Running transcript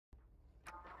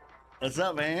What's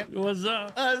up, man? What's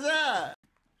up? What's up?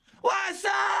 What's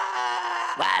up?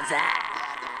 What's up?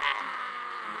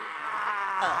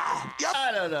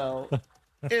 I don't know.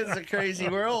 It's a crazy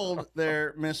world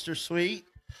there, Mr. Sweet.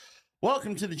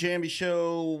 Welcome to the Jamby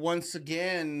Show once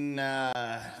again.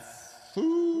 My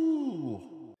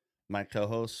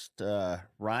co-host,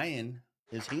 Ryan,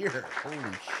 is here. Holy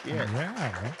shit.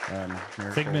 Yeah.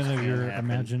 Miracles Figment of can your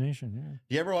happen. imagination. Yeah.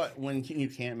 Do you ever, when you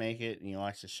can't make it and you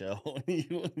watch the show,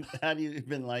 how do you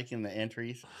been liking the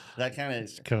entries? That kind of,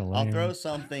 I'll throw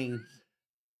something,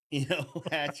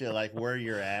 at you, like where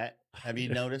you're at. Have you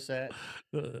noticed that?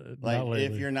 Like,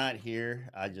 if you're not here,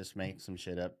 I just make some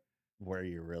shit up where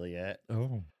you're really at.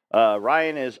 Oh.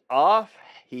 Ryan is off.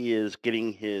 He is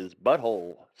getting his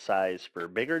butthole size for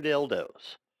bigger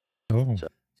dildos. Oh.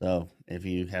 So if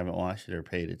you haven't watched it or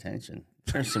paid attention,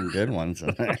 there's some good ones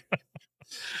in there.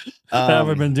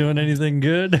 Haven't been doing anything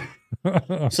good.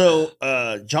 So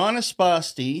John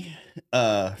Esposti,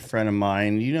 friend of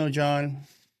mine, you know John.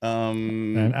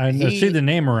 And I see the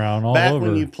name around all back over.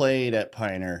 when you played at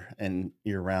Pioneer and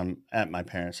you're around at my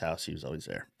parents' house, he was always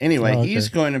there. Anyway, okay. He's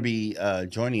going to be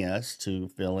joining us to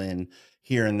fill in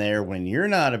here and there when you're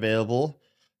not available.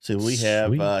 So we have,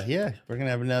 Sweet. we're gonna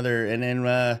have another, and then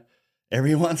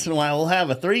every once in a while we'll have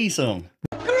a threesome.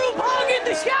 Group hug in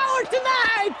the shower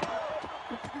tonight!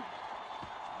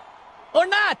 Or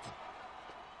not?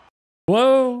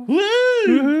 Whoa.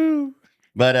 Woo!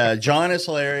 But John is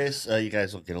hilarious. You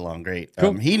guys will get along great.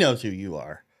 Cool. He knows who you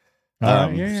are.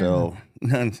 Yeah. So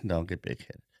don't get big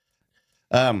headed.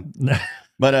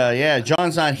 But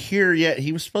John's not here yet.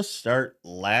 He was supposed to start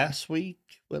last week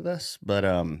with us, but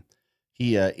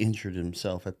he injured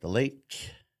himself at the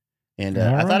lake, and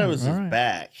I thought it was his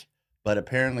back, but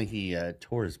apparently he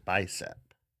tore his bicep.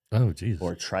 Oh, geez.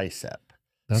 Or tricep.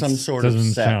 That some sort of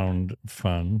doesn't sep. sound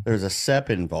fun. There's a sep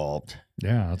involved.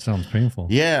 Yeah, that sounds painful.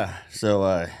 Yeah.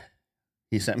 So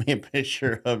he sent me a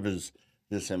picture of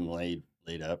him laid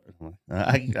up.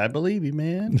 I believe you,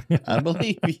 man. I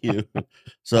believe you.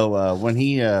 So when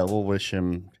we'll wish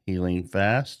him healing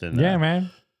fast and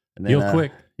man. and then, Heal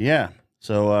quick. Yeah.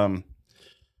 So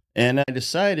and I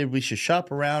decided we should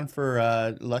shop around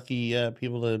for lucky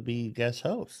people to be guest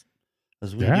hosts,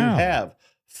 because we do have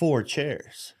 4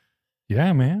 chairs.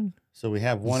 Yeah, man. So we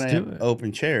have Let's one do it.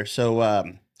 open chair. So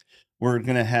we're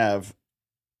going to have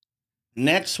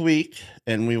next week,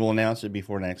 and we will announce it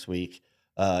before next week.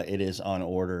 It is on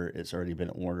order. It's already been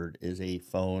ordered, is a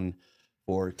phone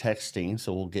for texting.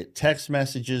 So we'll get text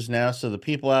messages now. So the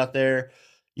people out there,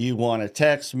 you want to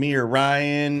text me or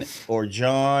Ryan or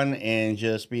John and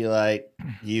just be like,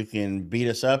 you can beat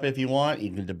us up if you want.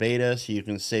 You can debate us. You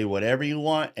can say whatever you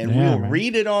want, and we'll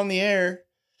read it on the air.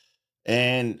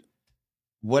 And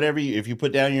whatever if you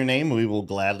put down your name, we will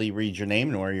gladly read your name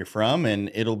and where you're from,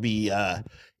 and it'll be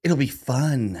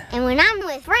fun. And when I'm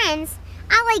with friends,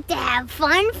 I like to have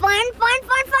fun.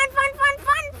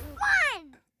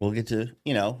 We'll get to,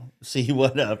 see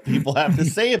what people have to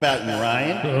say about you,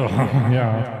 Ryan. Oh,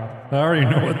 yeah. I already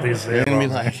know what they say. They're gonna be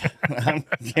like, I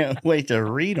can't wait to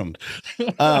read them.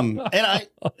 And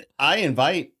I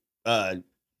invite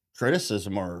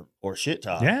criticism or shit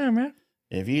talk. Yeah, man.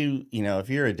 If if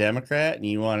you're a Democrat and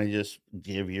you want to just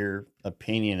give your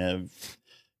opinion of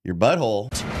your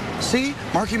butthole. See,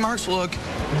 Marky Mark's look,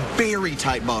 very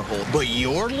tight butthole. But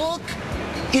your look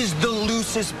is the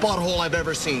loosest butthole I've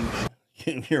ever seen.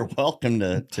 You're welcome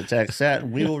to text that.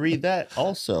 We will read that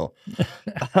also.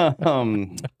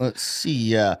 Let's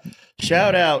see.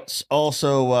 Shout outs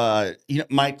also.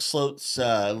 Mike Sloat's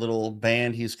little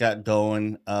band he's got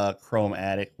going, Chrome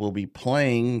Attic, will be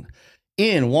playing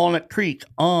in Walnut Creek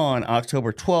on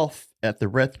October 12th at the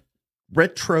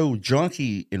Retro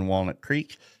Junkie in Walnut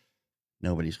Creek.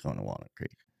 Nobody's going to Walnut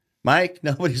Creek. Mike,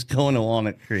 nobody's going to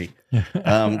Walnut Creek.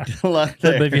 Good luck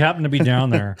there. But if you happen to be down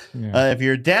there. If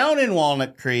you're down in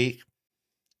Walnut Creek,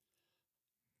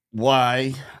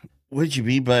 why would you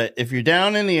be? But if you're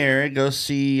down in the area, go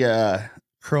see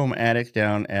Chrome Attic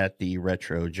down at the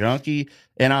Retro Junkie.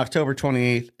 And October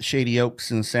 28th, Shady Oaks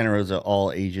in Santa Rosa,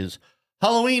 all ages.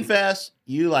 Halloween Fest.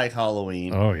 You like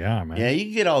Halloween. Oh, yeah, man. Yeah, you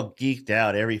can get all geeked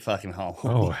out every fucking Halloween.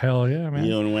 Oh, hell yeah, man.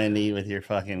 You and Wendy with your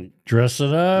fucking dress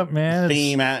it up, man.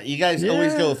 Theme out. You guys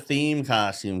always go theme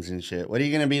costumes and shit. What are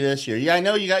you going to be this year? Yeah, I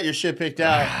know you got your shit picked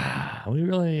out. We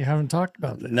really haven't talked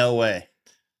about that. No way.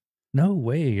 No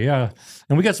way. Yeah.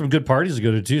 And we got some good parties to go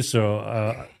to, too.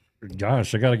 So,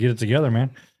 gosh, I got to get it together,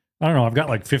 man. I don't know. I've got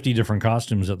like 50 different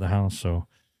costumes at the house. So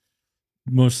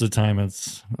most of the time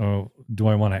it's, do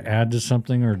I want to add to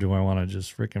something or do I want to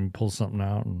just freaking pull something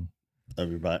out? And Of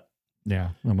your butt. Yeah,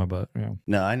 on my butt. Yeah,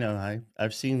 No, I know.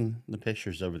 I've seen the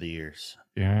pictures over the years.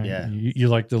 yeah. Yeah. You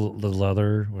like the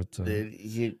leather with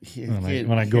the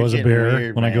when I go as a bear.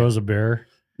 Weird, when I go man. as a bear.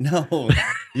 No,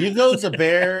 you go as a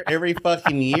bear every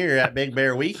fucking year at Big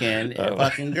Bear Weekend at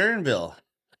fucking Guerneville.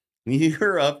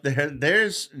 You're up there.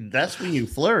 That's when you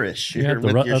flourish. You You're have to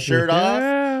with run your up shirt there. off,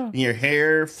 Yeah. and your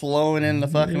hair flowing in the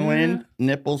fucking Yeah. wind,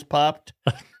 nipples popped.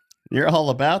 You're all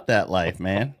about that life,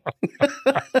 man.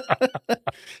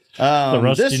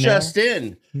 rusty This nail. just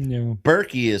in. Yeah.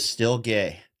 Berkey is still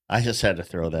gay. I just had to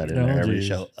throw that in Oh, there every geez.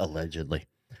 show, allegedly.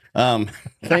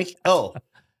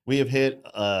 We have hit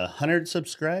 100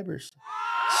 subscribers.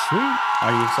 Sweet.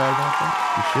 Are you excited about that?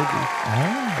 You should be.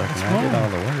 That's Fucking, I did fun. all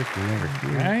the work. You never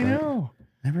did, I but know.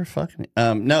 Never fucking.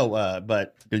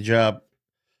 But good job.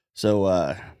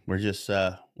 So we're just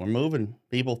we're moving,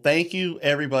 people. Thank you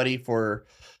everybody for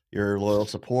your loyal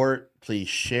support. Please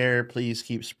share. Please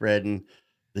keep spreading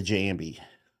the Jamby.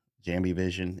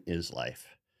 JambyVision is life.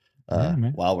 Yeah,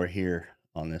 man. While we're here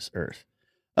on this earth.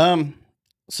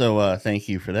 So thank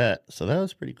you for that. So that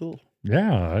was pretty cool.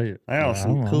 Yeah, I'm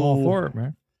I'm all for it,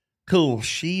 man. Cool.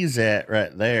 She's at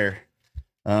right there.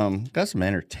 Got some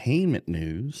entertainment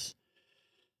news.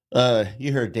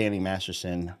 You heard Danny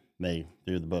Masterson. They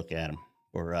threw the book at him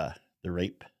for the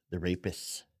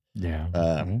rapists.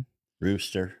 Yeah.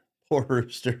 Rooster. Poor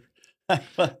Rooster.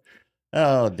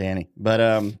 Oh, Danny.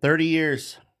 But 30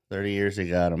 years. 30 years they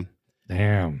got him.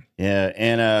 Damn. Yeah,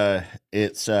 and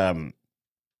it's Well,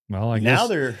 I now guess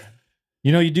they're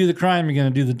you do the crime, you're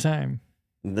gonna do the time.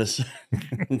 this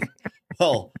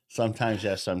well, sometimes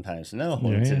yes, sometimes no.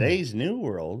 In Yeah. today's new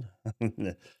world.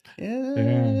 Maybe.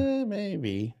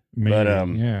 Maybe. But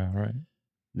yeah, right.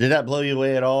 did that blow you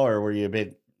away at all, or were you a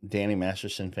big Danny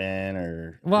Masterson fan,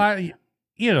 or Well,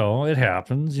 it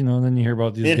happens, and then you hear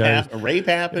about these guys. Rape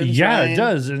happens? Yeah, Ryan? it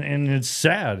does, and it's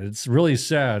sad. It's really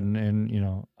sad,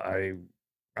 and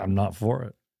I'm not for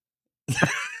it.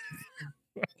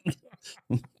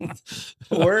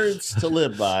 Words to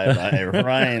live by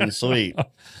Ryan Sweet.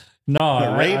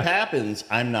 No, Rape happens.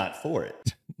 I'm not for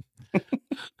it.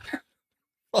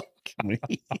 Fuck me.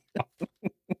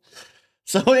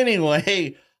 So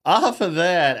anyway, off of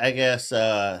that, I guess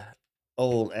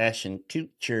old Ashton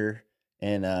Kutcher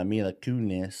and Mila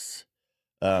Kunis,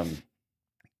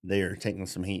 they are taking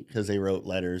some heat because they wrote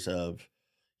letters of,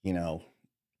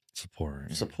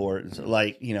 support, and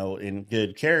so, in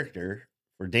good character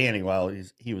for Danny while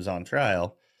he was on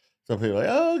trial. So people are like,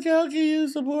 oh, how can you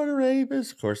support a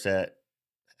rapist? Of course, that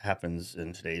happens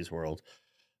in today's world.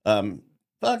 They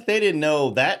didn't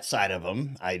know that side of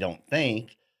him. I don't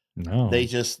think. No,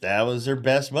 That was their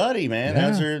best buddy, man. Yeah. That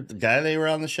was the guy they were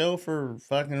on the show for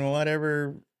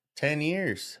fucking 10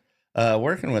 years,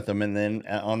 working with them, and then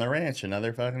on the ranch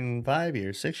another fucking 5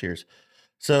 years, 6 years.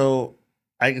 So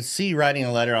I can see writing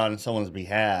a letter on someone's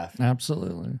behalf,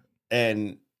 absolutely.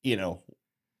 and you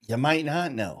might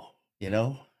not know.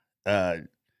 You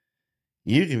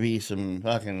could be some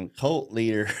fucking cult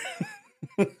leader,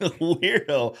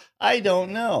 weirdo. I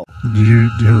don't know. Do you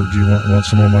want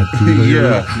some of my Kool-Aid?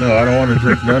 Yeah, no, I don't want to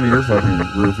drink none of your fucking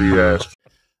roofie ass.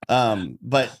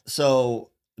 But so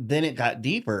then it got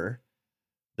deeper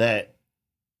that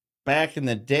back in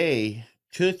the day,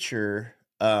 Kutcher,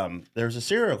 there was a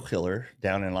serial killer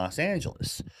down in Los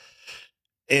Angeles,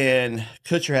 and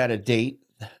Kutcher had a date,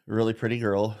 a really pretty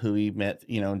girl who he met,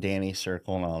 in Danny's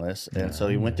circle and all this. And so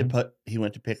he went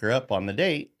to pick her up on the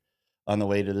date on the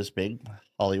way to this big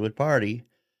Hollywood party.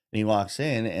 And he walks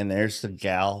in, and there's the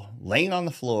gal laying on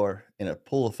the floor in a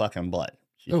pool of fucking blood.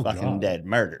 She's fucking God. dead,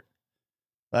 murdered.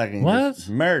 Fucking What? just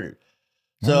murdered.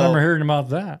 I remember hearing about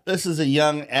that. This is a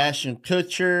young Ashton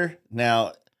Kutcher.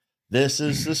 Now, this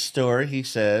is the story he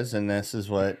says, and this is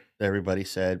what everybody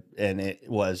said, and it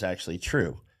was actually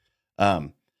true.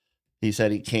 He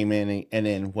said he came in and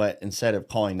then instead of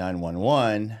calling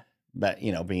 911, but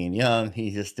being young, he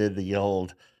just did the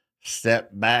old step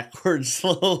backwards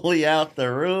slowly out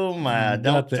the room. Don't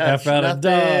Got the touch F out of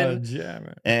nothing. Dodge. Yeah,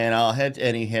 man.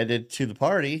 And he headed to the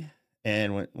party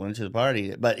and went to the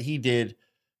party, but he did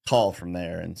call from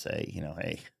there and say,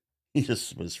 hey, he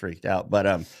just was freaked out.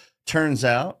 But turns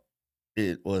out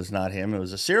it was not him. It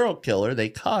was a serial killer. They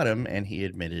caught him, and he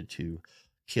admitted to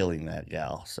killing that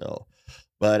gal. So,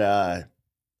 but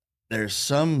there's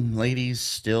some ladies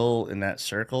still in that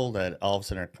circle that all of a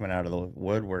sudden are coming out of the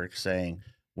woodwork saying,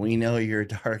 we know your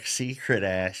dark secret,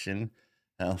 Ashton.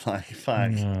 I'm like,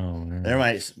 fuck. Oh, man. There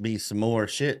might be some more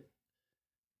shit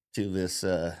to this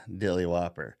dilly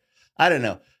whopper. I don't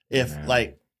know. If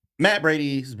Matt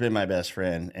Brady's been my best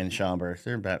friend, and Sean Burke,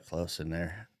 they're about close in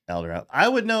their elder out. I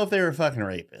would know if they were a fucking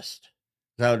rapist.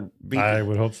 I would beat. I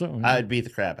would hope so. I'd beat the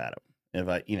crap out of them if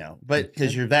I, but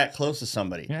because you're that close to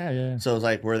somebody. Yeah. So it's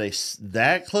like, were they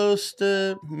that close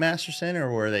to Masterson,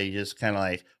 or were they just kind of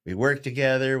like, we work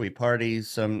together, we party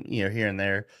some, here and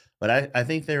there? But I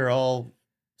think they were all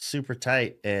super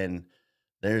tight, and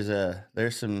there's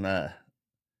some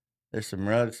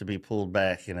rugs to be pulled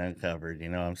back and uncovered. You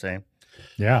know what I'm saying?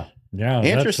 Yeah.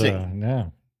 Interesting. Yeah.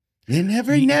 You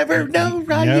never know,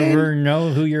 Ryan. Never know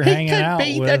who you're hanging out with.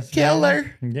 He could be the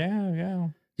killer. Yeah.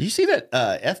 Did you see that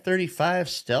F-35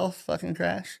 stealth fucking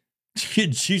crash?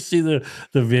 Did you see the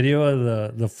video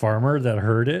of the farmer that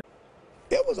heard it?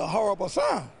 It was a horrible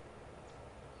sound.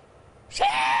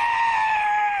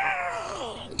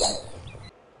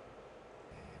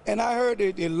 And I heard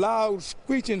the loud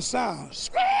screeching sound.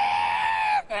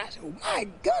 And I said, my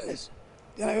goodness.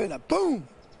 Then I heard a boom.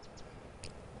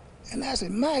 And I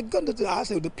said, my goodness. I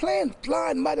said, the plane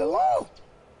flying mighty low.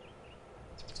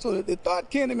 So the thought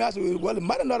came to me. I said, well, it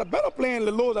might have not been a plane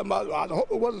the low. I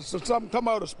hope it wasn't something come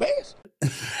out of space.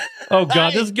 Oh,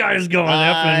 God, this guy's going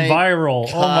effing viral.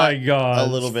 Oh, my God.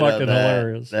 A little it's bit fucking of that.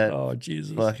 hilarious. That oh,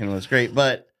 Jesus. fucking was great.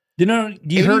 But you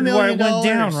heard why it went $80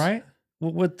 down, right?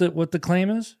 What the claim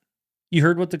is? You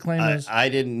heard what the claim is? I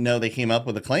didn't know they came up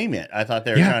with a claim yet. I thought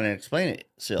they were trying to explain it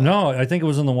still. No, I think it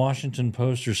was in the Washington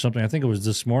Post or something. I think it was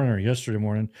this morning or yesterday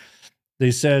morning.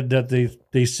 They said that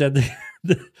they said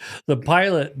the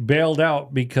pilot bailed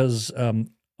out because of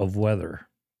weather.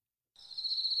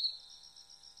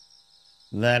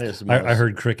 That is I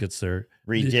heard crickets there.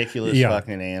 Ridiculous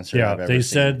fucking answer. Yeah, I've ever they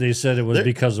seen. said it was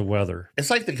because of weather. It's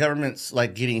like the government's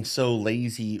like getting so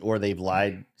lazy, or they've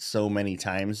lied so many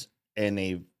times, and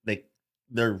they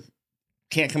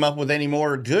can't come up with any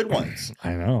more good ones.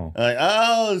 I know. Like,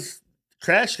 it's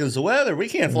crashed because of weather. We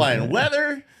can't fly in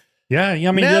weather. Yeah,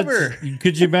 I mean, never.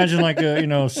 Could you imagine like a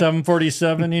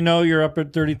 747? You're up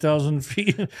at 30,000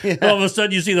 feet. Yeah. All of a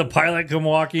sudden, you see the pilot come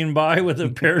walking by with a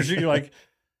parachute. You're like,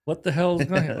 what the hell is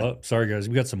going on? Oh, sorry guys,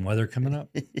 we got some weather coming up.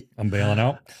 I'm bailing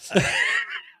out.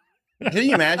 Can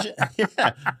you imagine?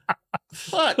 Yeah.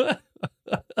 Fuck.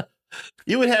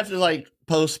 You would have to like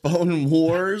postpone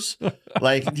wars.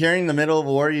 Like during the middle of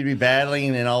a war, you'd be battling,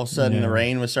 and then all of a sudden the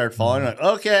rain would start falling. Like,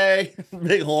 okay,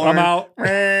 big horn. I'm out.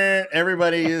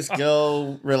 Everybody just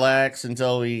go relax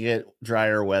until we get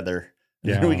drier weather.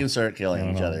 Yeah. Then we can start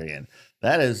killing each other again.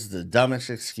 That is the dumbest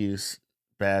excuse.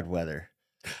 Bad weather.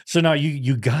 So now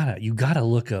you gotta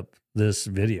look up this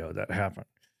video that happened.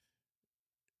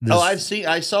 I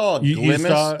saw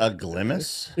a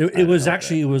glimpse. It was a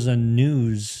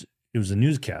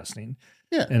newscasting.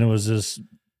 Yeah. And it was this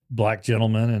black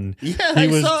gentleman, and he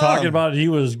was talking about it. He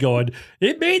was going,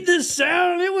 it made this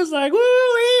sound. It was like,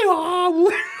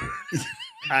 woo.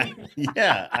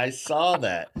 I saw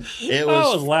that. I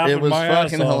was laughing. It was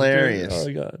fucking hilarious.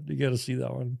 Oh God, you got to see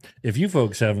that one. If you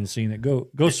folks haven't seen it, go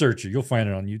search it. You'll find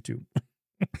it on YouTube.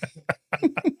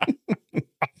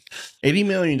 $80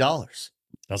 million.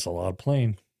 That's a lot of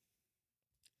plane.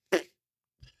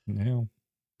 Yeah.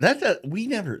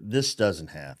 This doesn't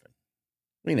happen.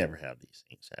 We never have these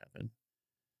things happen.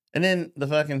 And then the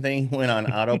fucking thing went on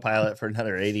autopilot for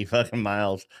another 80 fucking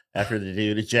miles after the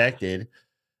dude ejected.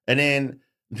 And then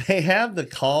they have the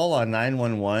call on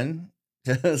 911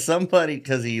 to somebody,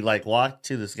 because he like walked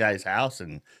to this guy's house,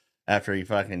 and after he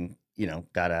fucking,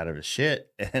 got out of his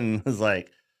shit, and was like,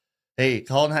 hey,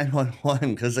 call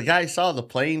 911, because the guy saw the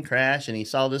plane crash, and he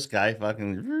saw this guy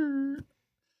fucking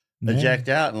eject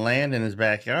out and land in his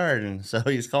backyard. And so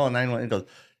he's calling 911.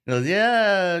 He goes,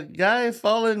 yeah, guy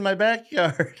fall in my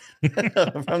backyard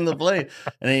from the plane.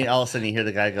 And then all of a sudden you hear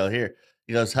the guy go, here.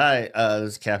 He goes, hi,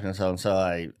 this is Captain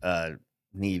so-and-so. I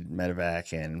need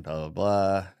medevac and blah, blah,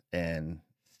 blah. And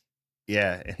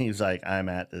yeah, and he's like, I'm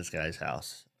at this guy's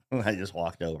house. I just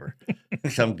walked over.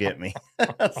 Come get me.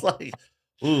 It's like,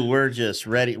 ooh, we're just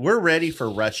ready. We're ready for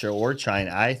Russia or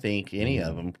China. I think any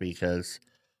of them, because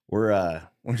we're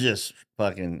just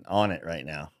fucking on it right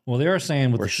now. Well, they are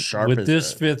saying with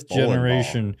this fifth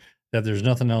generation that there's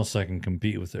nothing else that can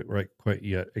compete with it quite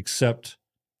yet, except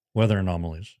weather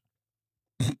anomalies.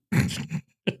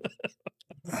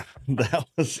 That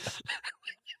was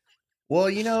well,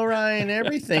 Ryan,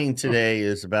 everything today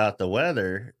is about the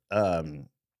weather.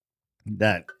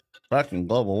 That fucking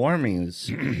global warming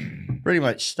is pretty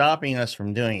much stopping us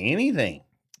from doing anything.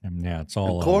 Yeah, it's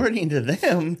all according to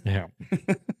them. Yeah.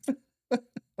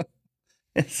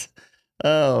 It's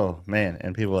man,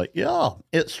 and people are like, yeah,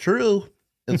 it's true.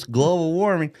 It's global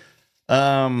warming.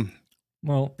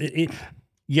 Well,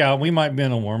 we might be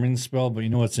in a warming spell, but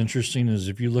what's interesting is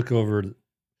if you look over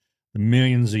the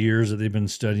millions of years that they've been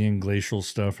studying glacial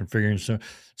stuff and figuring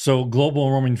stuff. So global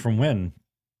warming from when?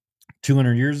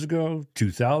 200 years ago,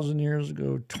 2,000 years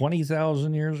ago,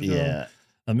 20,000 years ago. Yeah.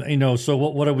 You know, so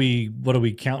what are we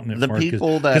counting it The for?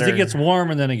 people that because it are- gets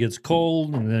warm and then it gets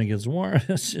cold and then it gets warm.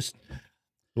 It's just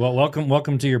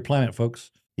welcome to your planet,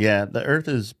 folks. Yeah, the Earth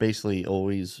is basically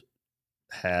always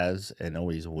has and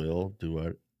always will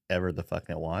do whatever the fuck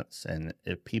it wants. And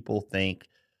if people think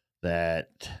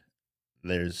that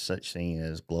there's such thing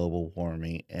as global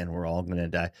warming and we're all going to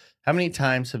die, how many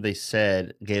times have they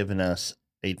given us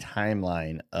a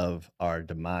timeline of our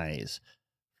demise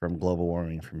from global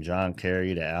warming, from John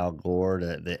Kerry to Al Gore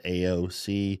to the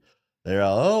AOC? They're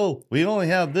all, oh, we only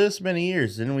have this many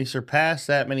years. Then we surpass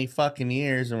that many fucking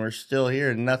years and we're still here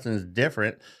and nothing's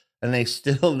different. And they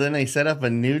set up a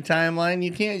new timeline.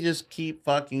 You can't just keep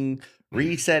fucking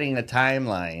resetting a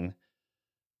timeline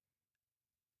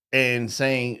and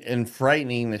saying and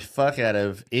frightening the fuck out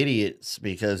of idiots,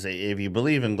 because if you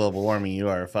believe in global warming, you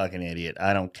are a fucking idiot.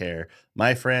 I don't care.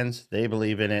 My friends, they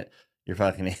believe in it. You're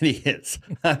fucking idiots.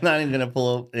 I'm not even going to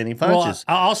pull any punches.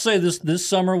 Well, I'll say this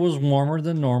summer was warmer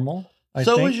than normal. I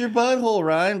so think. was your butthole,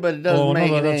 Ryan, but it doesn't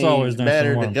make it that's any always nice and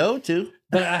better to warm. go to.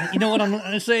 But you know what I'm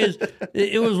going to say is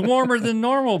it was warmer than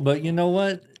normal, but you know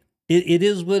what? It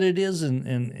is what it is.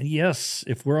 And yes,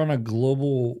 if we're on a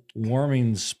global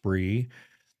warming spree,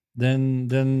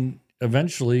 then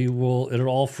eventually it'll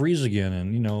all freeze again.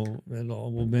 And, you know,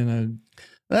 will be in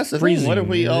a That's the freezing. thing. What if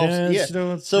we all, Yeah,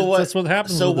 that's what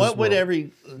happens. So with this what would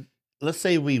world. let's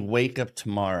say we wake up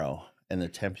tomorrow and the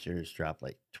temperatures drop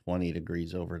like 20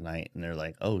 degrees overnight and they're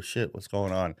like, oh shit, what's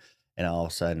going on? And all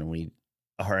of a sudden we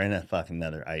are in a fucking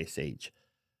another ice age.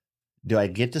 Do I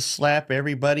get to slap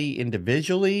everybody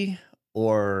individually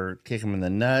or kick them in the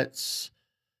nuts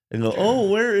and go, oh,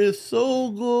 where is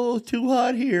so too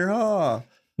hot here, huh?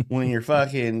 When your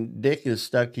fucking dick is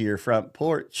stuck to your front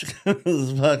porch,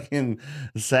 it's fucking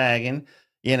sagging,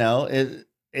 you know,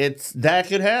 it's that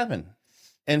could happen.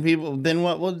 And people, then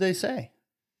what would they say?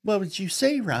 What would you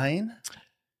say, Ryan?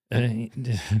 Don't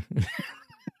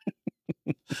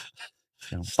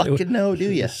fucking know, do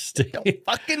you? Don't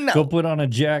fucking know. Go put on a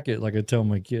jacket, like I tell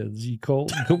my kids. You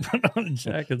cold? Go put on a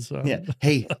jacket, son. Yeah.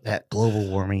 Hey, that global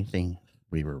warming thing,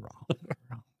 we were wrong.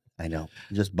 I know.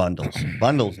 Just bundles.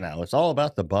 Bundles now. It's all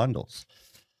about the bundles.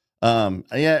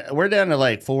 Yeah, we're down to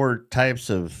like 4 types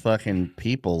of fucking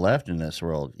people left in this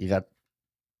world. You got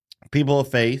people of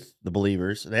faith, the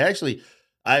believers. They actually,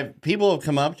 people have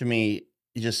come up to me,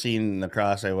 just seeing the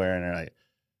cross I wear, and they're like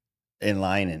in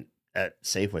line and at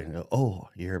Safeway and go, oh,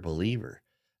 you're a believer.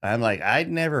 I'm like, I'd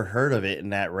never heard of it in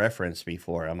that reference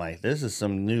before. I'm like, this is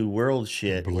some new world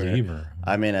shit. Believer.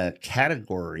 I'm in a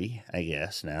category, I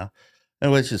guess, now,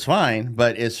 which is fine,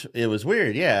 but it was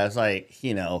weird. Yeah, it's like,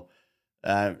 you know,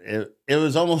 it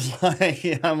was almost like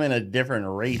I'm in a different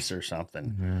race or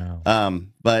something. Yeah.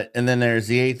 But and then there's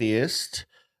the atheist,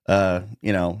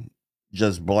 you know,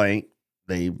 just blank.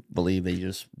 They believe they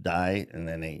just die and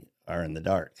then they are in the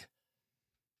dark.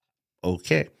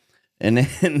 Okay. And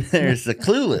then there's the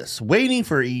clueless, waiting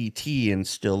for ET and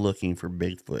still looking for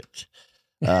Bigfoot.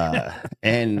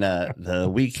 And the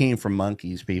we came from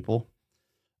monkeys people.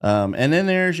 And then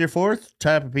there's your 4th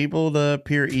type of people, the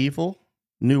pure evil,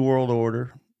 New World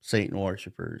Order, Satan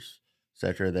worshipers,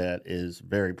 etc. That is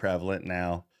very prevalent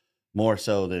now, more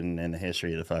so than in the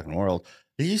history of the fucking world.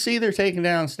 Did you see they're taking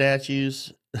down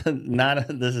statues? This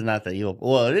is not the evil.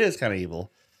 Well, it is kind of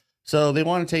evil. So they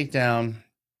want to take down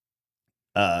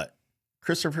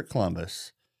Christopher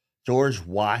Columbus, George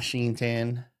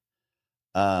Washington,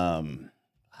 some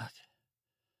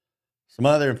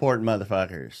other important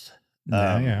motherfuckers.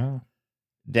 Yeah.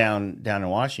 Down in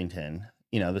Washington,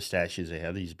 you know, the statues they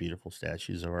have, these beautiful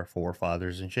statues of our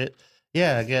forefathers and shit.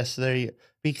 Yeah, I guess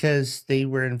because they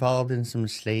were involved in some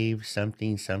slave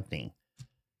something.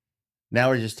 Now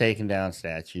we're just taking down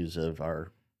statues of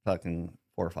our fucking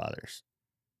forefathers.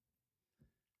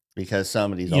 Because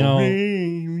somebody's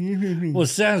well,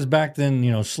 sad as back then,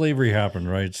 you know, slavery happened,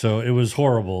 right? So it was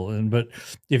horrible. But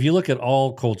if you look at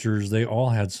all cultures, they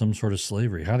all had some sort of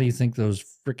slavery. How do you think those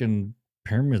freaking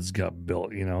pyramids got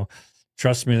built? You know,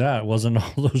 trust me, that it wasn't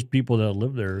all those people that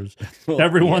lived there. It was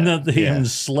everyone that they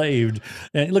enslaved.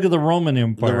 And look at the Roman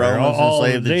Empire. The Romans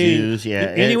enslaved the Jews. Yeah.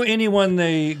 Anyone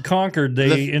they conquered,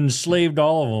 they enslaved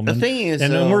all of them. The thing is,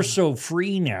 and then we're so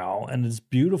free now, and it's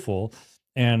beautiful.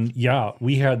 And yeah,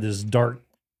 we had this dark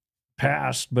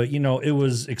past, but you know, it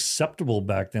was acceptable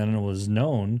back then and it was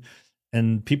known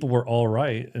and people were all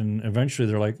right. And eventually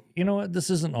they're like, you know what, this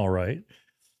isn't all right.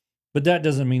 But that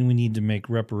doesn't mean we need to make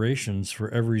reparations for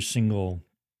every single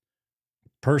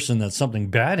person that something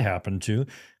bad happened to,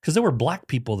 because there were black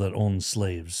people that owned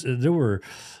slaves. There were,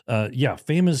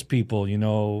 famous people, you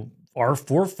know, our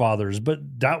forefathers, but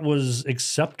that was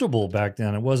acceptable back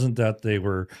then. It wasn't that they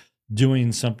were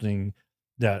doing something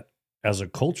that as a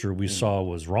culture we saw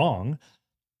was wrong.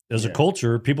 As a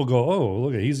culture, people go, oh,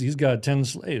 look, he's got 10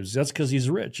 slaves. That's because he's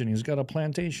rich and he's got a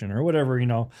plantation or whatever,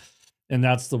 and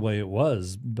that's the way it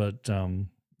was. But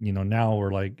now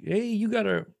we're like, hey, you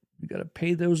gotta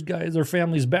pay those guys their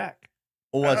families back.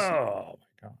 Oh my God.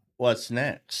 What's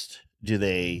next? Do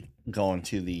they go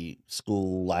into the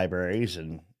school libraries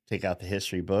and take out the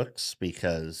history books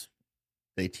because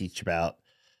they teach about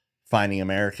finding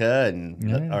America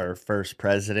and our first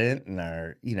president and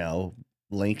our,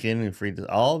 Lincoln and freedom,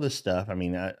 all this stuff? I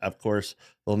mean, of course,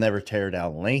 they'll never tear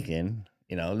down Lincoln.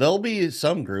 There'll be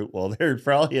some group. Well, there's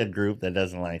probably a group that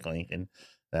doesn't like Lincoln.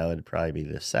 That would probably be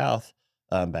the South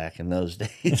back in those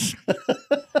days.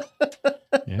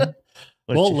 Yeah.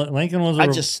 Well, Lincoln was. I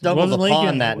just stumbled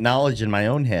upon that knowledge in my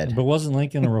own head. But wasn't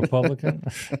Lincoln a Republican?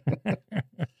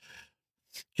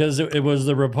 Because it was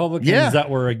the Republicans that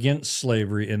were against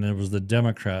slavery, and it was the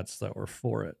Democrats that were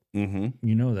for it. Mm-hmm.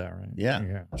 You know that, right?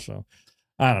 Yeah. So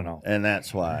I don't know, and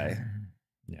that's why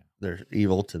they're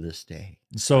evil to this day.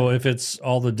 So if it's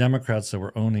all the Democrats that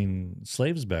were owning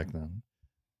slaves back then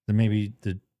maybe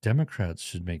the Democrats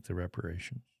should make the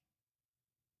reparations.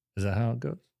 Is that how it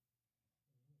goes?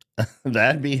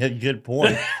 That'd be a good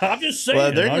point. I'm just saying.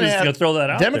 Well, they're I'm just going to throw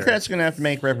that out Democrats are going to have to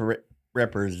make the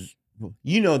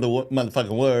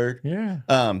motherfucking word. Yeah.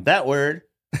 That word,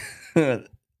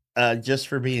 just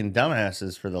for being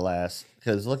dumbasses for the last,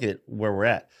 because look at where we're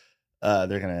at.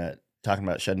 They're going to talking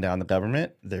about shutting down the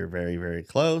government. They're very, very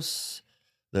close.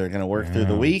 They're going to work through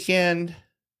the weekend.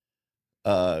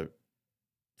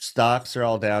 Stocks are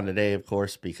all down today, of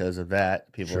course, because of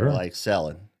that. People are like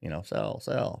selling,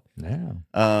 sell. Yeah.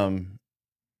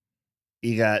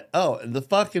 You got, the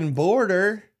fucking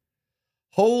border.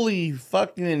 Holy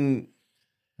fucking.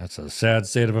 That's a sad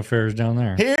state of affairs down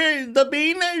there. Here, the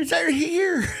beaners are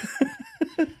here.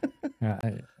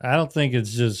 I don't think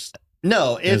it's just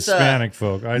it's Hispanic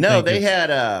folk. They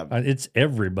had it's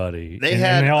everybody. They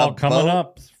had all coming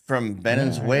up from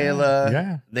Venezuela.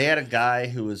 Yeah. They had a guy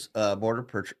who was a border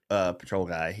patrol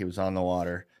guy. He was on the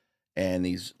water, and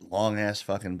these long ass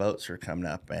fucking boats are coming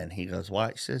up. And he goes,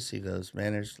 "Watch this." He goes,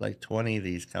 "Man, there's like 20 of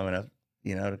these coming up,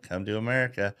 to come to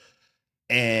America."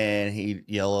 And he'd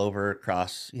yell over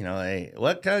across, hey,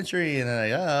 what country? And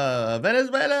they're like,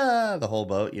 Venezuela. The whole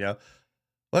boat,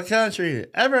 what country?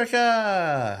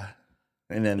 Africa.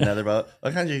 And then another boat,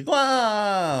 what country?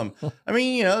 Guam. I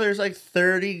mean, there's like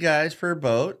 30 guys per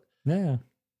boat. Yeah.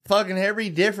 Fucking every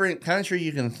different country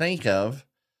you can think of.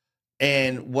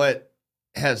 And what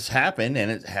has happened,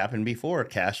 and it's happened before,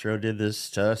 Castro did this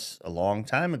to us a long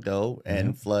time ago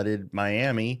and flooded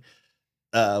Miami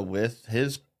with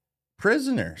his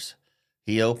prisoners.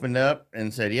 He opened up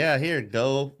and said, yeah, here,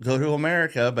 go to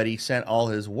America, but he sent all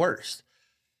his worst.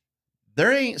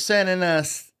 There ain't sending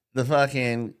us the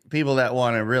fucking people that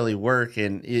want to really work.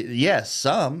 And yes,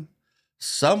 some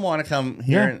want to come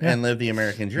here and live the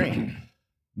American dream,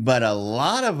 but a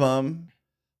lot of them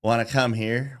want to come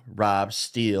here, rob,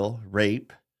 steal,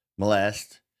 rape,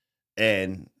 molest,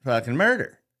 and fucking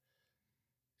murder.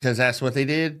 Because that's what they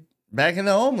did back in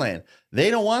the homeland. They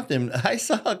don't want them. I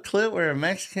saw a clip where a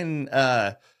Mexican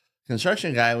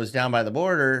construction guy was down by the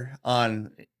border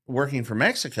working for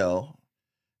Mexico,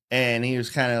 and he was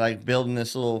kind of like building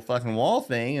this little fucking wall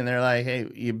thing. And they're like, "Hey,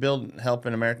 you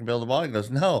helping America build a wall?" He goes,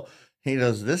 "No." He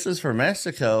goes, "This is for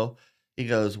Mexico." He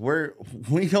goes,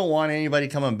 "We don't want anybody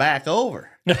coming back over."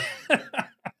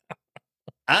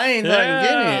 I ain't fucking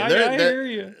getting it. I hear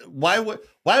you. Why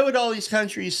would all these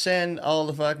countries send all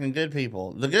the fucking good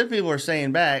people? The good people are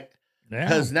staying back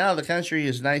because now the country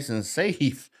is nice and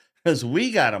safe because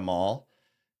we got them all.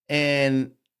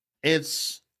 And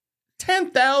it's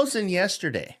 10,000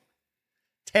 yesterday.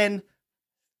 10,000.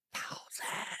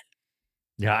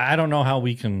 Yeah, I don't know how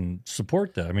we can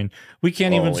support that. I mean, we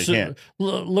can't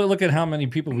look at how many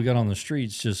people we got on the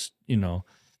streets, just,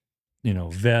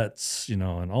 vets,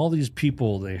 and all these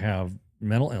people, they have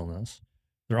mental illness.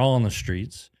 They're all on the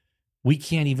streets. We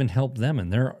can't even help them,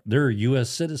 and they're U.S.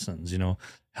 citizens.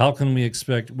 How can we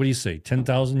expect? What do you say?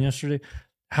 10,000 yesterday.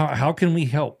 How can we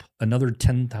help another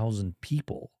 10,000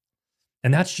 people?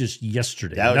 And that's just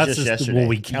yesterday. That's just yesterday. What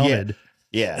we counted.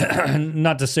 Yeah.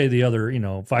 Not to say the other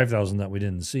 5,000 that we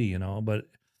didn't see. But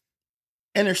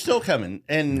and they're still coming.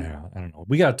 And I don't know.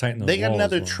 We got to tighten those. They got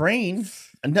another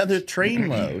train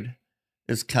load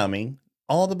is coming.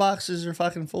 All the boxes are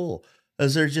fucking full.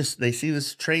 As they see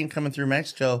this train coming through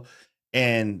Mexico,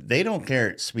 and they don't care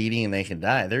it's speeding and they can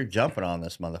die. They're jumping on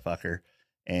this motherfucker,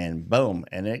 and boom,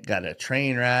 and it got a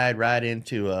train ride right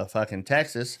into fucking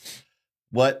Texas.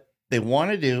 What they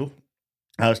want to do,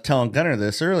 I was telling Gunner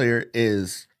this earlier,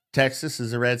 is Texas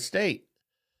is a red state.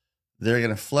 They're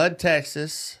going to flood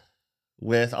Texas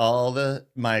with all the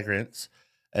migrants,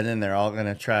 and then they're all going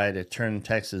to try to turn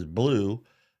Texas blue,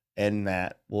 and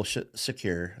that will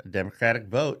secure a Democratic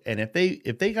vote. And if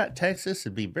they got Texas,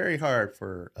 it'd be very hard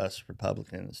for us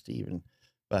Republicans to even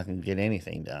fucking get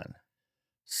anything done.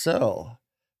 So,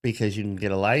 because you can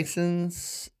get a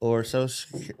license or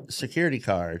social security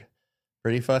card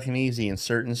pretty fucking easy in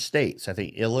certain states. I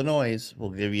think Illinois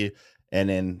will give you, and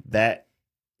then that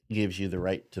gives you the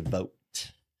right to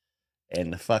vote.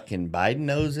 And the fucking Biden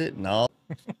knows it and all.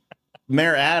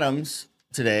 Mayor Adams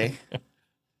today,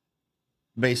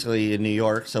 basically in New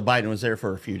York. So Biden was there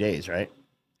for a few days, right?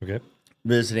 Okay.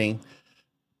 Visiting.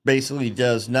 Basically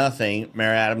does nothing.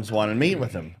 Mayor Adams wanted to meet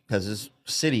with him because his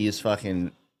city is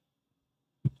fucking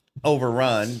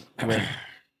overrun with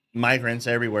migrants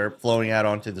everywhere flowing out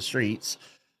onto the streets.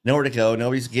 Nowhere to go.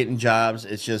 Nobody's getting jobs.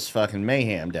 It's just fucking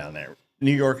mayhem down there.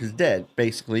 New York is dead,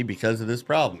 basically, because of this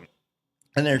problem.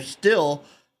 And they're still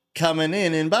coming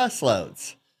in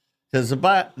busloads because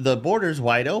the border's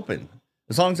wide open.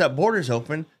 As long as that border's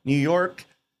open, New York,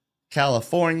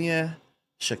 California,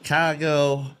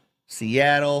 Chicago,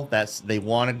 Seattle, they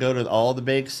want to go to all the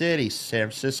big cities. San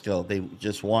Francisco, they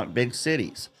just want big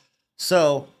cities.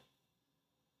 So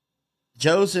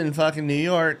Joe's in fucking New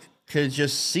York, could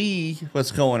just see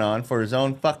what's going on for his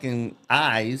own fucking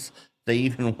eyes. They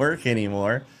even work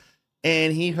anymore.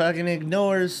 And he fucking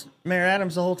ignores Mayor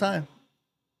Adams the whole time.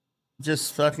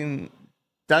 Just fucking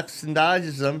ducks and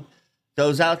dodges them.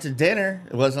 Goes out to dinner.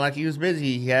 It wasn't like he was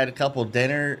busy. He had a couple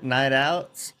dinner night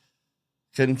outs.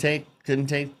 Couldn't take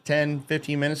 10,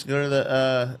 15 minutes to go to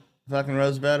the fucking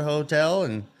Roosevelt Hotel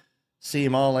and see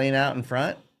them all laying out in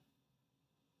front.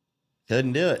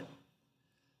 Couldn't do it.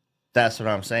 That's what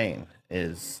I'm saying,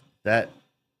 is that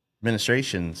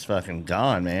administration's fucking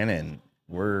gone, man, and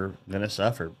we're going to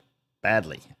suffer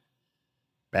badly,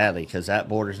 because that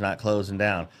border's not closing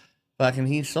down. Fucking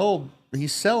he's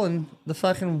selling the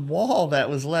fucking wall that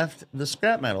was left, the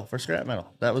scrap metal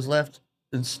that was left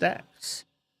in stacks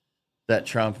that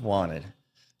Trump wanted.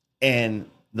 And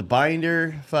the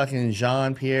binder, fucking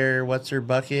Jean-Pierre, what's her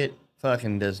bucket,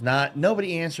 fucking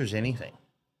nobody answers anything.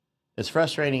 It's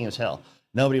frustrating as hell.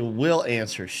 Nobody will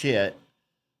answer shit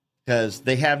because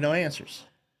they have no answers.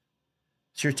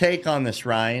 What's your take on this,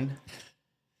 Ryan?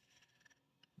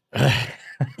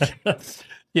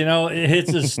 You know,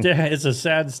 it's a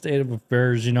sad state of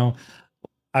affairs. You know,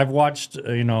 I've watched,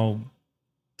 3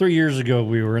 years ago,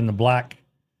 we were in the black.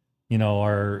 You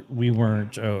know,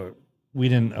 we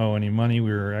didn't owe any money.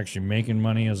 We were actually making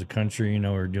money as a country. You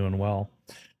know, we were doing well.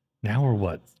 Now we're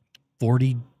what,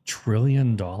 $40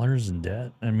 trillion in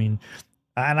debt? I mean,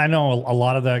 and I know a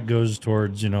lot of that goes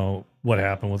towards, what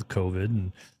happened with COVID,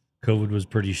 and COVID was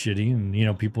pretty shitty,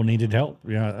 and, people needed help.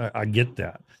 Yeah, I get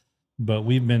that. But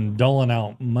we've been doling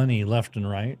out money left and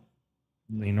right.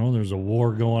 There's a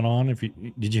war going on.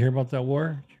 Did you hear about that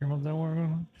war? Did you hear about that war going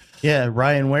on? Yeah,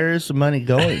 Ryan, where is the money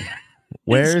going?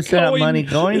 Where is that money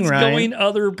going, Ryan? It's going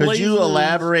other places. Could you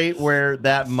elaborate where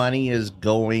that money is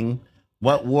going?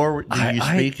 What war do you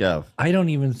speak of? I don't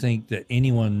even think that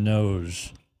anyone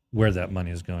knows where that money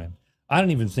is going. I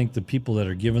don't even think the people that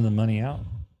are giving the money out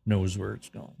knows where it's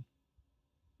going.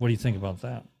 What do you think about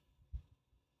that?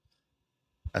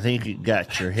 I think you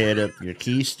got your head up your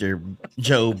keister,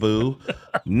 Joe Boo.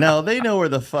 No, they know where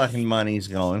the fucking money's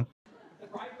going. The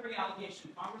bribery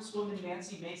allegation, Congresswoman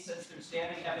Nancy Mace says there's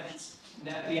damning evidence in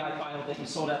the FBI file that you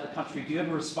sold out the country. Do you have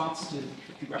a response to the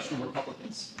congressional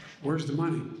Republicans? Where's the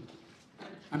money?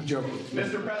 I'm joking.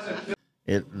 Mr. President.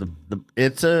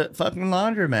 It's a fucking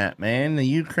laundromat, man. The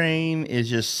Ukraine is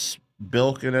just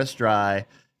bilking us dry.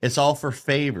 It's all for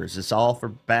favors. It's all for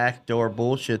backdoor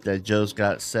bullshit that Joe's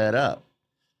got set up.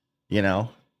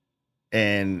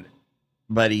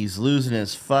 But he's losing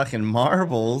his fucking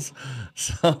marbles,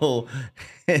 so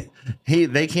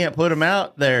they can't put him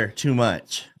out there too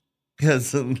much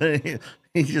because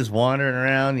he's just wandering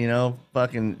around,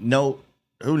 fucking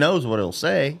who knows what he'll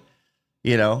say,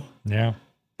 Yeah.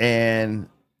 And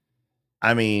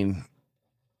I mean,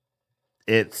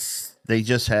 they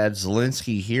just had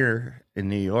Zelensky here in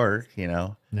New York,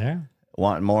 Yeah.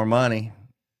 wanting more money.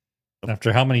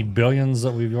 After how many billions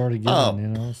that we've already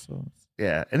given, so.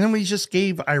 Yeah. And then we just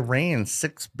gave Iran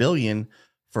 $6 billion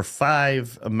for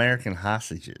 5 American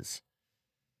hostages.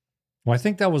 Well, I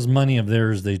think that was money of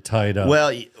theirs they tied up.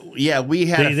 Well, yeah, we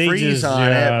had a freeze on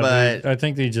it, but I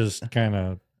think they just kind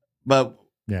of, let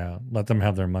let them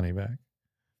have their money back.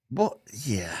 Well,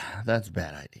 yeah, that's a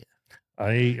bad idea.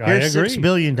 I Here's agree. $6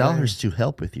 billion to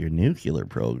help with your nuclear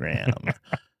program.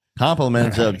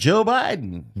 Compliments of Joe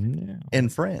Biden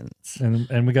and friends.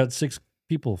 And we got 6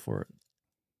 people for it.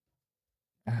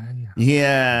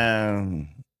 Yeah.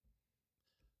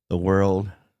 The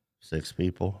world, 6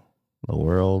 people. The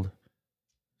world,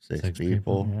 6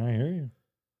 people. Yeah, I hear you.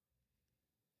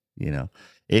 You know,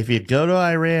 if you go to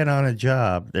Iran on a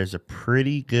job, there's a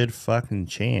pretty good fucking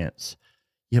chance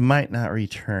you might not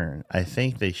return. I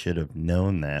think they should have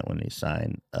known that when they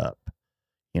signed up.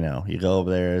 You know, you go over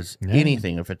there as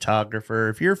anything, a photographer.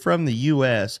 If you're from the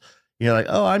U.S., you're like,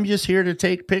 oh, I'm just here to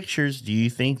take pictures. Do you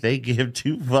think they give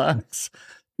 $2?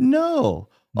 No.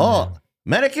 Oh,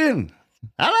 American.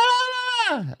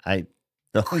 I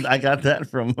got that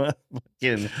from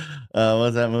fucking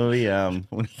what's that movie?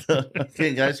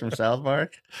 The guys from South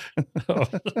Park.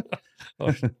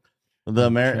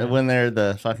 When they're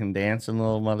the fucking dancing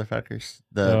little motherfuckers,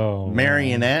 the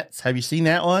marionettes. Have you seen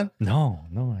that one? No,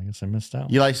 I guess I missed out.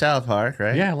 You like South Park,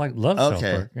 right? Yeah, I love South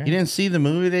Park. Yeah. You didn't see the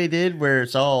movie they did where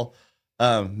it's all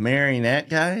marionette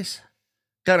guys?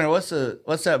 Gunnar, what's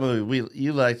that movie?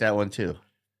 You like that one too?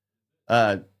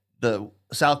 The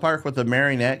South Park with the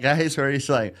marionette guys, where he's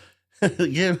like,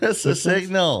 "Give us a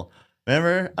signal."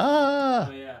 Remember?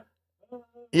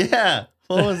 Yeah.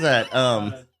 What was that?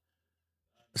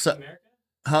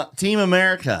 Team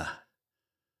America.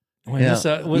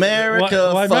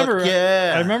 America.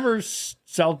 I remember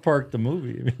South Park the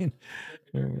movie. I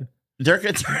mean,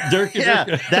 Durka. Yeah,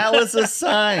 that was a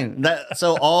sign.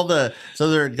 So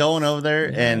they're going over there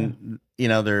and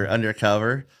they're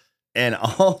undercover, and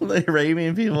all the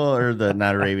Arabian people, or the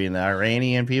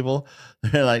Iranian people,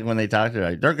 they're like, when they talk to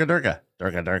her, like, Durka.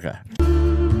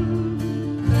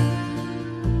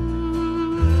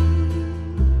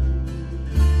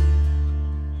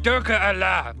 Durka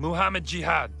Allah, Muhammad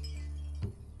Jihad.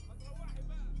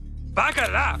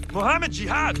 Bagala, Muhammad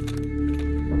Jihad.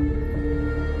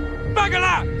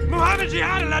 Bagala, Muhammad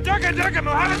Jihad, Allah, Durka,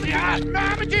 Muhammad Jihad,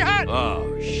 Muhammad Jihad.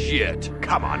 Oh, shit.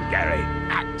 Come on, Gary,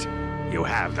 act. You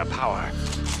have the power.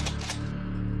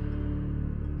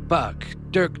 Bak,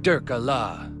 Durk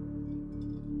Allah.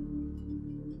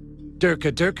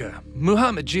 Durka,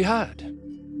 Muhammad Jihad.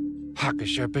 Haka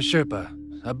Sherpa,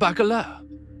 Bagala.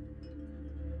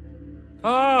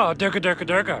 Oh,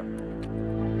 Durka.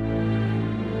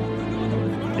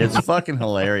 It's fucking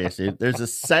hilarious, dude. There's a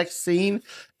sex scene,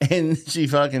 and she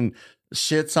fucking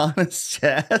shits on his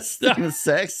chest in the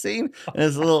sex scene,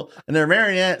 and they're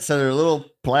marionettes, so they're little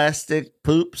plastic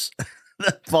poops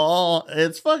that fall.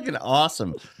 It's fucking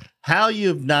awesome. How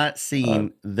you've not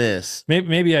seen this?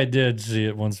 Maybe I did see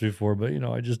it once before, but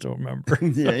I just don't remember.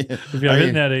 Yeah. If I'm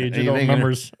in that age, I don't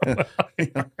remember.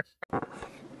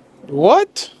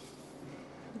 What?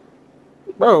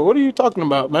 Bro, what are you talking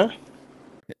about, man?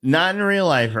 Not in real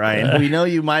life, Ryan. We know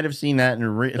you might have seen that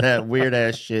in that weird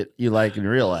ass shit you like in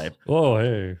real life. Oh,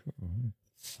 hey.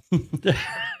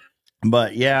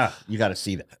 But yeah, you got to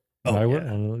see that. I will.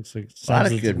 It looks like a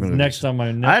lot of good movies. Next on my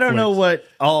Netflix. I don't know what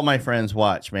all my friends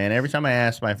watch, man. Every time I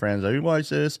ask my friends, "Have you watched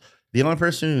this?" The only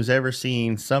person who's ever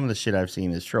seen some of the shit I've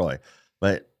seen is Troy.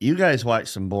 But you guys watch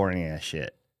some boring ass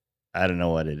shit. I don't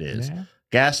know what it is. Yeah.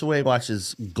 Gasaway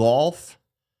watches golf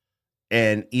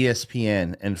and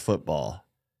ESPN and football.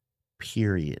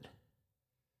 Period.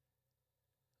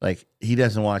 Like, he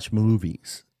doesn't watch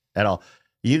movies at all.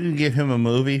 You can give him a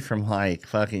movie from like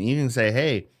fucking, you can say,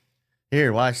 hey,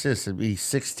 here, watch this. It'd be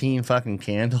 16 fucking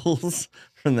Candles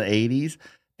from the 80s.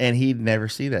 And he'd never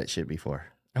see that shit before.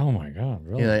 Oh my God.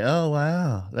 Really? You're like, oh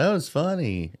wow, that was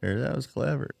funny. Or that was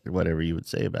clever. Or whatever you would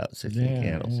say about 16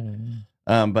 Candles.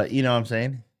 Yeah. But you know what I'm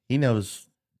saying? He knows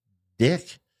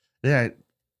dick. Yeah.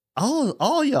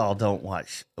 All y'all don't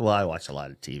watch. Well, I watch a lot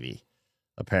of TV.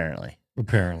 Apparently.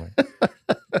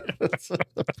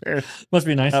 Must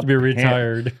be nice to be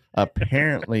retired.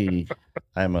 Apparently,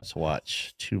 I must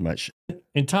watch too much.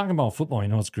 And talking about football,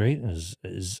 what's great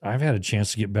is I've had a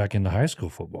chance to get back into high school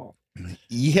football.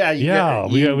 Yeah,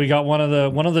 we got one of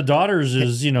the daughters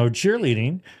is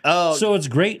cheerleading. Oh, so it's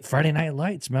great. Friday Night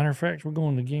Lights. Matter of fact, we're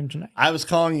going to the game tonight. I was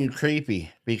calling you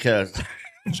creepy because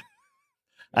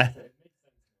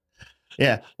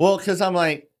because I'm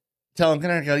like, telling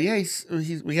him, I go, yeah,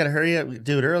 we got to hurry up,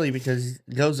 do it early because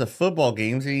he goes to football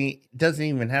games. He doesn't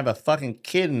even have a fucking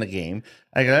kid in the game.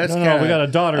 I go, that's no, we got a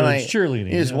daughter that's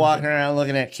cheerleading. He's walking around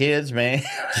looking at kids, man.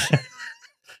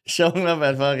 Showing up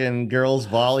at fucking girls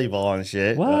volleyball and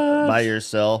shit by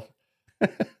yourself.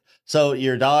 So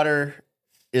your daughter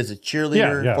is a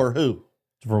cheerleader for who?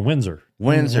 For Windsor.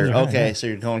 Okay, so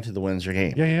you're going to the Windsor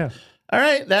game. Yeah. All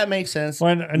right, that makes sense.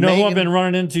 Well, I know who I've been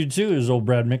running into too is old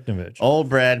Brad Miknovich. Old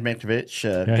Brad Miknovich.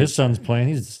 Yeah, his son's playing.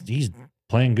 He's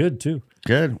playing good too.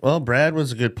 Good. Well, Brad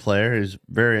was a good player. He's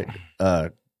very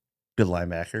good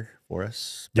linebacker for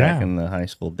us back in the high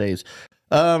school days.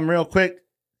 Real quick,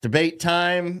 debate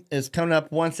time is coming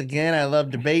up once again. I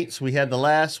love debates. We had the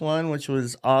last one, which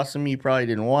was awesome. You probably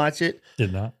didn't watch it.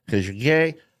 Did not. Because you're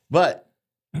gay. But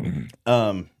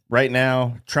right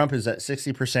now, Trump is at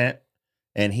 60%,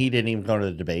 and he didn't even go to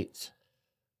the debates.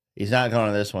 He's not going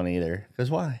to this one either.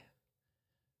 Because why?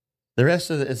 The rest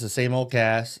of it is the same old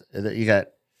cast. You got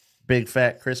big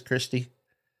fat Chris Christie,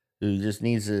 who just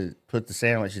needs to put the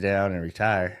sandwich down and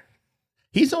retire.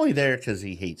 He's only there because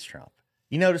he hates Trump.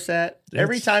 You notice that?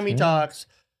 Every time he talks,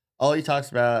 all he talks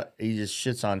about, he just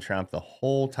shits on Trump the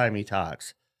whole time he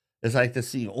talks. It's like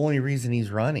that's the only reason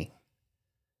he's running.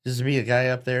 Just to be a guy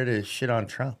up there to shit on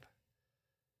Trump.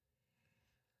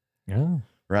 Yeah.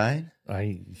 Right?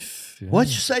 Yeah. What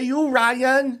you say, you,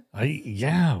 Ryan?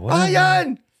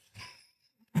 Ryan!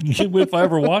 If I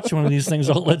ever watch one of these things,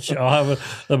 I'll let you. I'll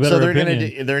have a better so they're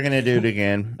opinion. They're gonna do it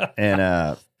again,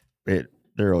 and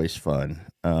they're always fun.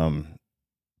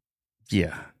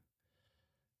 Yeah.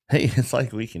 Hey, it's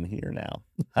like we can hear now.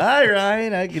 Hi,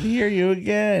 Ryan. I can hear you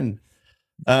again.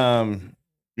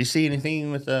 You see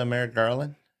anything with Merrick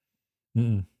Garland?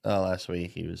 Last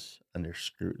week he was under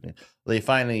scrutiny. They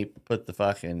finally put the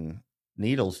fucking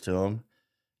needles to him,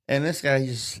 and this guy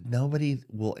nobody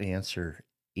will answer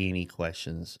any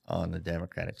questions on the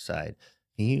Democratic side.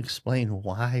 Can you explain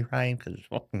why, Ryan? Because it's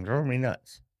fucking driving me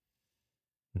nuts.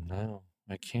 No,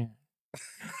 I can't.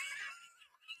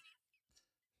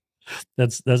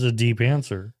 That's a deep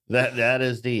answer. That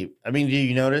is deep. I mean, do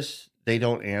you notice they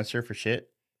don't answer for shit?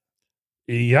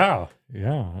 Yeah.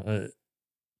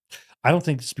 I don't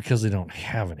think it's because they don't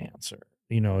have an answer.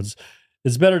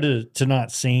 It's better to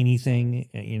not say anything,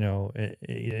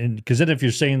 and because then if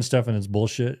you're saying stuff and it's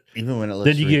bullshit, even when it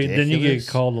looks then you get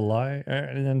called a lie,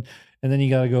 and then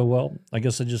you got to go, well, I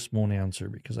guess I just won't answer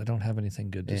because I don't have anything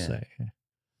good to say.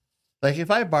 Like if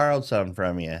I borrowed something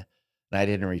from you and I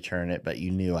didn't return it, but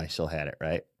you knew I still had it,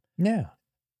 right? Yeah.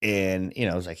 And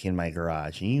it was like in my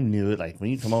garage, and you knew it. Like when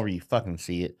you come over, you fucking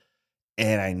see it,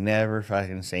 and I never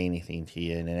fucking say anything to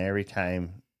you. And then every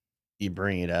time you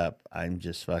bring it up, I'm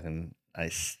just fucking. I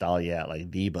stall you out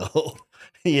like Debo,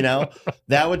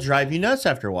 that would drive you nuts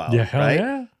after a while, right?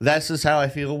 Yeah. That's just how I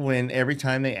feel when every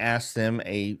time they ask them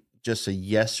just a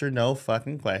yes or no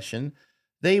fucking question,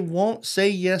 they won't say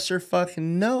yes or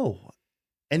fucking no.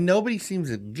 And nobody seems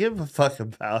to give a fuck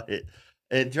about it.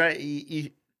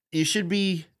 You should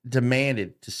be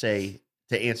demanded to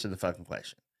answer the fucking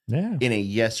question. Yeah. In a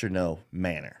yes or no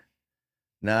manner.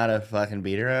 Not a fucking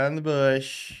beat around the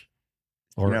bush.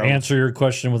 Or answer your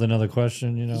question with another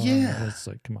question, Yeah. It's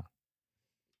like, come on.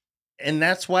 And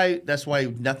that's why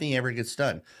nothing ever gets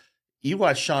done. You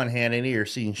watch Sean Hannity or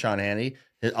seeing Sean Hannity,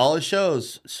 all his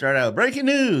shows start out breaking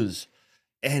news.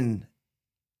 And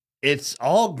it's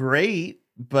all great,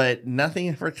 but nothing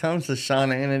ever comes to Sean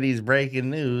Hannity's breaking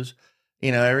news.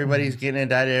 Everybody's getting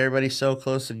indicted. Everybody's so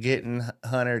close to getting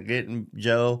Hunter, getting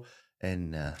Joe,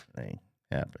 and nothing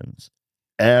happens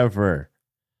ever.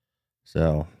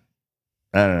 So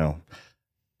I don't know.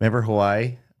 Remember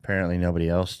Hawaii? Apparently nobody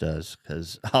else does,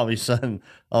 because all of a sudden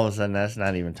that's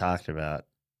not even talked about.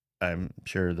 I'm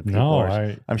sure the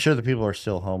people I'm sure the people are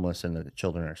still homeless and the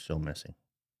children are still missing.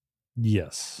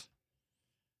 Yes.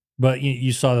 But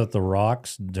you saw that The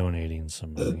Rock's donating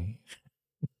some money.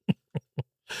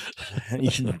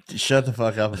 You should shut the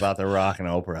fuck up about The Rock and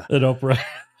Oprah. And Oprah.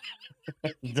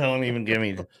 Don't even give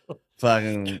me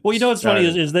fucking. Well, what's funny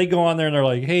is they go on there and they're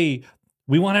like, hey,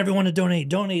 we want everyone to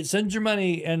donate, send your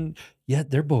money. And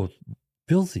yet they're both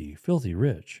filthy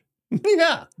rich.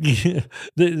 Yeah.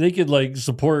 They could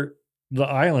support the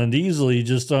island easily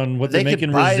just on what they make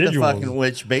in residuals.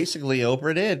 Which basically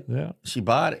Oprah did. Yeah. She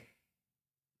bought it.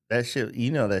 That shit,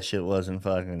 that shit wasn't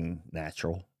fucking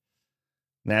natural.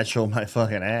 Natural my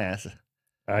fucking ass.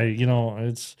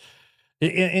 It's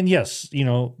and yes,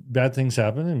 bad things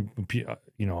happen, and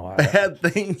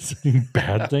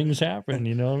bad things happen,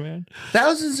 man.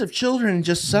 Thousands of children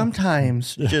just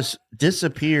sometimes just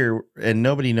disappear and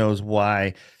nobody knows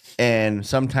why. And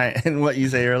sometimes, and what you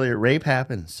say earlier, rape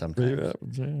happens sometimes. Rape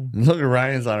happens, yeah. Look at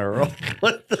Ryan's on a roll.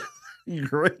 What the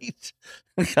great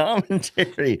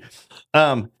commentary.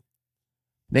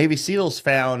 Navy SEALs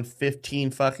found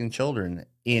 15 fucking children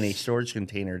in a storage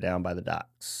container down by the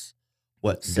docks.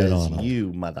 What says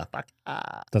you, motherfucker?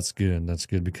 That's good. That's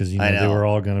good because they were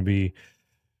all going to be.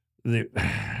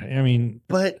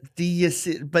 But do you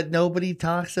see? But nobody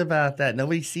talks about that.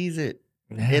 Nobody sees it.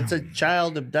 It's a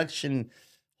child abduction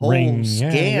whole Ring.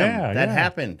 scam that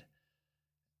happened.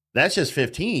 That's just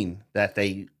 15 that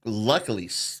they luckily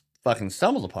fucking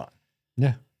stumbled upon.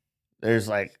 Yeah. There's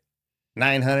like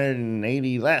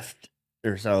 980 left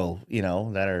or so, you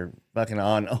know, that are fucking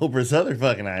on Oprah's other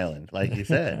fucking island, like you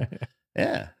said.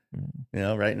 Yeah. You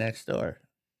know, right next door.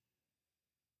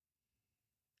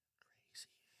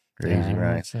 Crazy,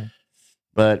 right?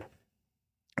 But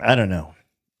I don't know.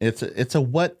 It's a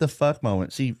what the fuck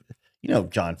moment. See, you know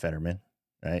John Fetterman,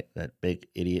 right? That big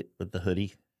idiot with the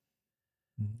hoodie.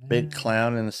 Big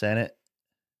clown in the Senate.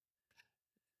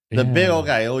 The big old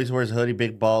guy always wears a hoodie,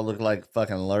 big bald, look like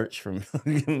fucking Lurch from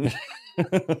fucking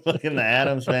the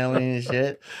Addams Family and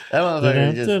shit. That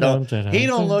motherfucker he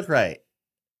don't look right.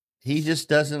 He just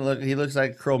doesn't look, he looks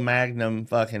like Cro-Magnon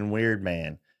fucking weird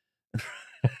man.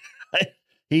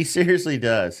 He seriously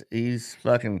does. He's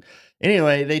fucking,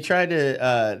 anyway, they tried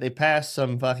to, they passed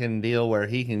some fucking deal where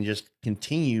he can just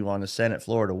continue on the Senate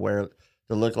floor to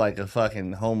look like a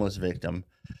fucking homeless victim.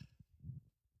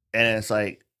 And it's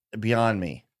like beyond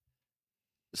me.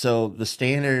 So the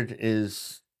standard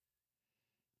is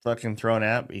fucking thrown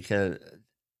out because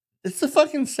it's the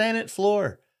fucking Senate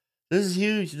floor. This is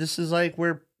huge. This is like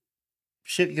where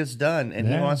shit gets done, and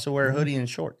he wants to wear a hoodie and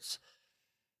shorts.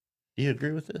 Do you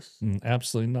agree with this?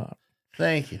 Absolutely not.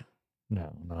 Thank you.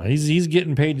 No. He's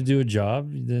getting paid to do a job.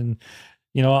 Then,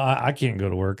 you know, I can't go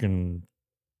to work in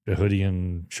a hoodie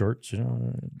and shorts. You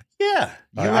know. Yeah,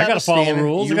 I got to follow the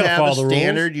rules. You got to follow the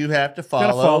standard. rules. You have to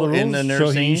follow the rules. in the nursing.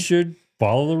 So he should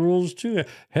follow the rules too.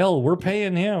 Hell, we're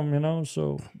paying him. You know,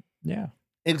 so yeah.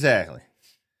 Exactly.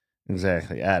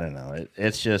 I don't know.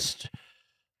 It's just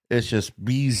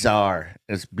bizarre.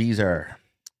 It's bizarre.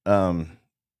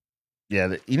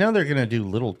 Yeah, you know they're gonna do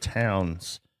little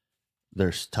towns.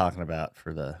 They're talking about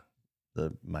for the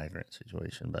migrant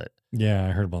situation, but yeah,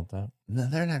 I heard about that. No,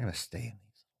 they're not gonna stay in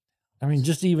these. I mean,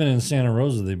 just even in Santa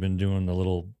Rosa, they've been doing the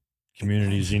little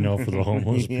communities, you know, for the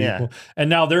homeless people, and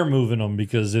now they're moving them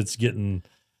because it's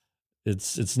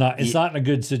not in a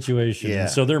good situation. Yeah. And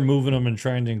so they're moving them and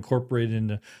trying to incorporate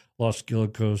into Los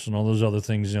Guilicos and all those other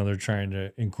things. You know, they're trying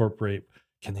to incorporate.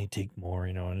 Can they take more?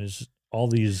 You know, and it's all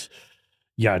these.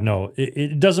 Yeah, no,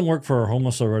 it doesn't work for our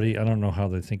homeless already. I don't know how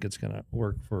they think it's going to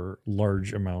work for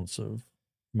large amounts of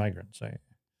migrants. I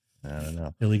don't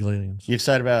know. Illegal aliens. You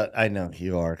excited about? I know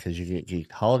you are because you get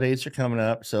geeked. Holidays are coming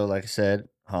up, so like I said,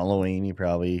 Halloween.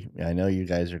 I know you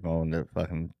guys are going to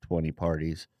fucking 20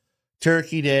 parties.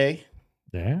 Turkey Day.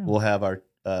 Yeah. We'll have our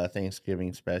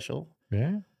Thanksgiving special.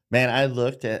 Yeah. Man, I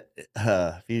looked at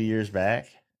a few years back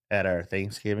at our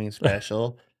Thanksgiving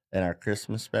special and our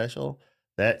Christmas special.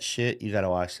 That shit, you got to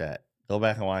watch that. Go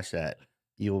back and watch that.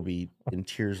 You will be in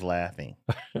tears laughing.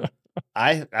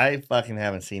 I fucking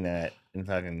haven't seen that in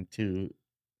fucking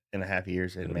 2.5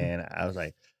 years. And man, I was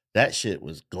like, that shit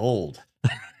was gold.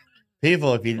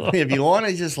 People, if you want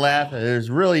to just laugh,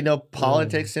 there's really no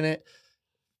politics in it.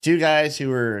 Two guys who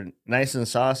were nice and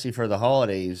saucy for the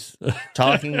holidays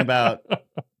talking about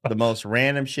the most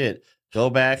random shit. Go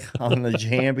back on the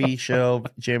Jamby show,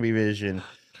 JambyVision.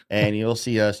 And you'll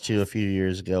see us too a few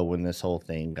years ago when this whole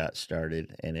thing got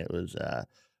started, and it was,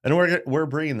 and we're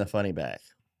bringing the funny back,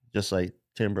 just like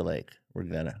Timberlake.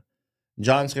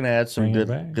 John's gonna add some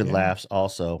good laughs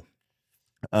also.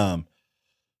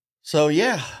 So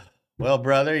yeah, well,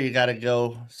 brother, you got to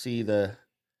go see the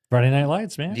Friday Night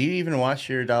Lights, man. Do you even watch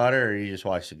your daughter, or you just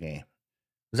watch the game?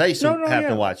 Because I used to have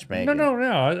to watch Megan.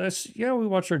 No. Yeah, we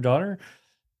watch our daughter,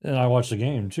 and I watch the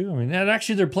game too. I mean, and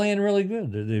actually, they're playing really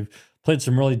good. They've played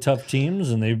some really tough teams,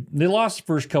 and they lost the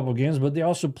first couple of games, but they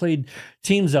also played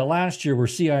teams that last year were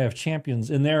CIF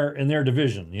champions in their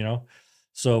division, you know,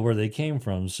 so where they came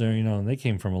from. So, you know, and they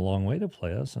came from a long way to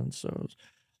play us, and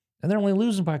they're only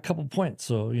losing by a couple points.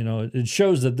 So, you know, it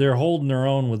shows that they're holding their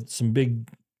own with some big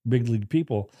league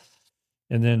people.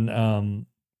 And then,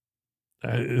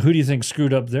 who do you think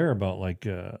screwed up there about like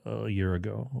a year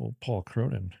ago? Oh, Paul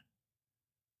Cronin.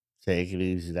 Take it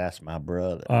easy. That's my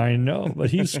brother. I know, but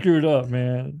he screwed up,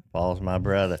 man. Paul's my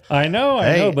brother. I know,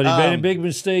 but he made a big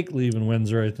mistake leaving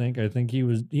Windsor. I think he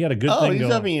had a good thing. He's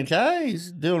going. up in your guy.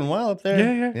 He's doing well up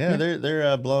there. Yeah.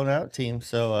 They're a blown out team,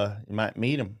 so you might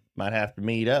meet him. Might have to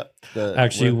meet up.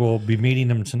 Actually, we'll be meeting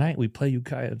them tonight. We play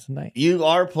Ukiah tonight. You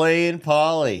are playing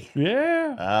Pauly.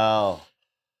 Yeah. Oh.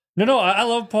 No, I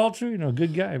love Paul too. You know,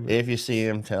 good guy. But... If you see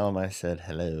him, tell him I said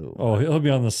hello. Oh, he'll be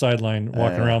on the sideline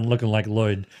walking around looking like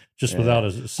Lloyd, just without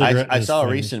a cigarette. I saw a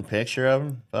recent picture of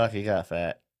him. Fuck, he got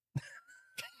fat.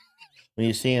 When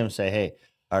you see him, say, "Hey,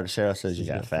 Artesero says you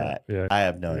got fat." Yeah. I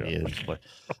have no idea.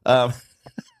 But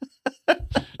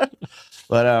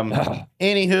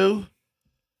anywho,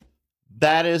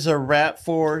 that is a wrap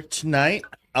for tonight.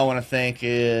 I want to thank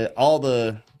all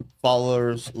the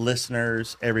followers,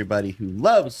 listeners, everybody who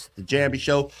loves the Jamby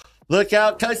Show. Look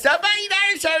out, because the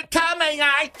invaders are coming.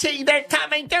 I see they're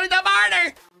coming through the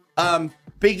border.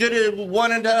 Be good to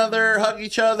one another. Hug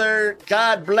each other.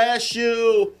 God bless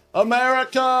you,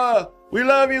 America. We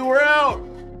love you. We're out.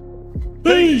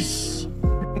 Peace.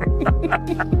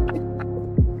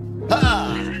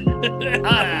 Ha.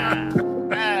 Ha.